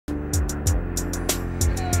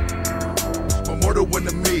murder one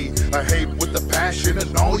to me. I hate with the passion,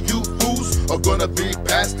 and all you fools are gonna be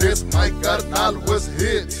past this. Mike got an was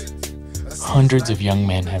hit. Hundreds of young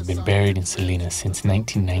men have been buried in Salinas since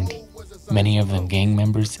 1990, many of them gang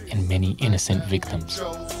members and many innocent victims.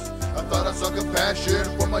 I thought I saw compassion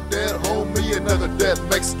for my dead homie, another dead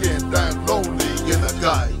Mexican dying lonely in the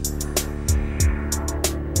guy.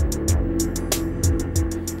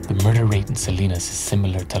 The murder rate in Salinas is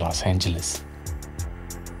similar to Los Angeles.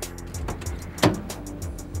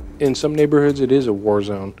 In some neighborhoods, it is a war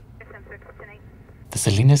zone. The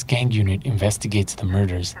Salinas Gang Unit investigates the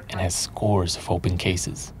murders and has scores of open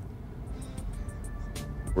cases.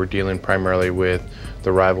 We're dealing primarily with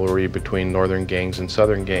the rivalry between northern gangs and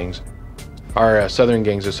southern gangs. Our southern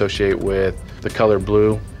gangs associate with the color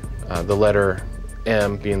blue, the letter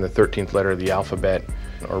M being the 13th letter of the alphabet,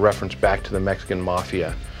 or reference back to the Mexican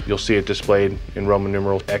Mafia. You'll see it displayed in Roman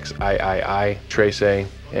numerals XIII, Trace A,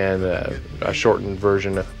 and a shortened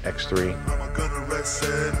version of X3.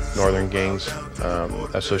 Northern gangs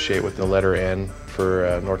associate with the letter N for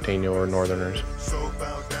Norteño or Northerners.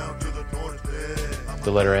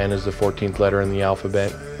 The letter N is the 14th letter in the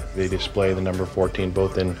alphabet. They display the number 14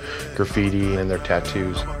 both in graffiti and their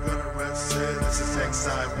tattoos.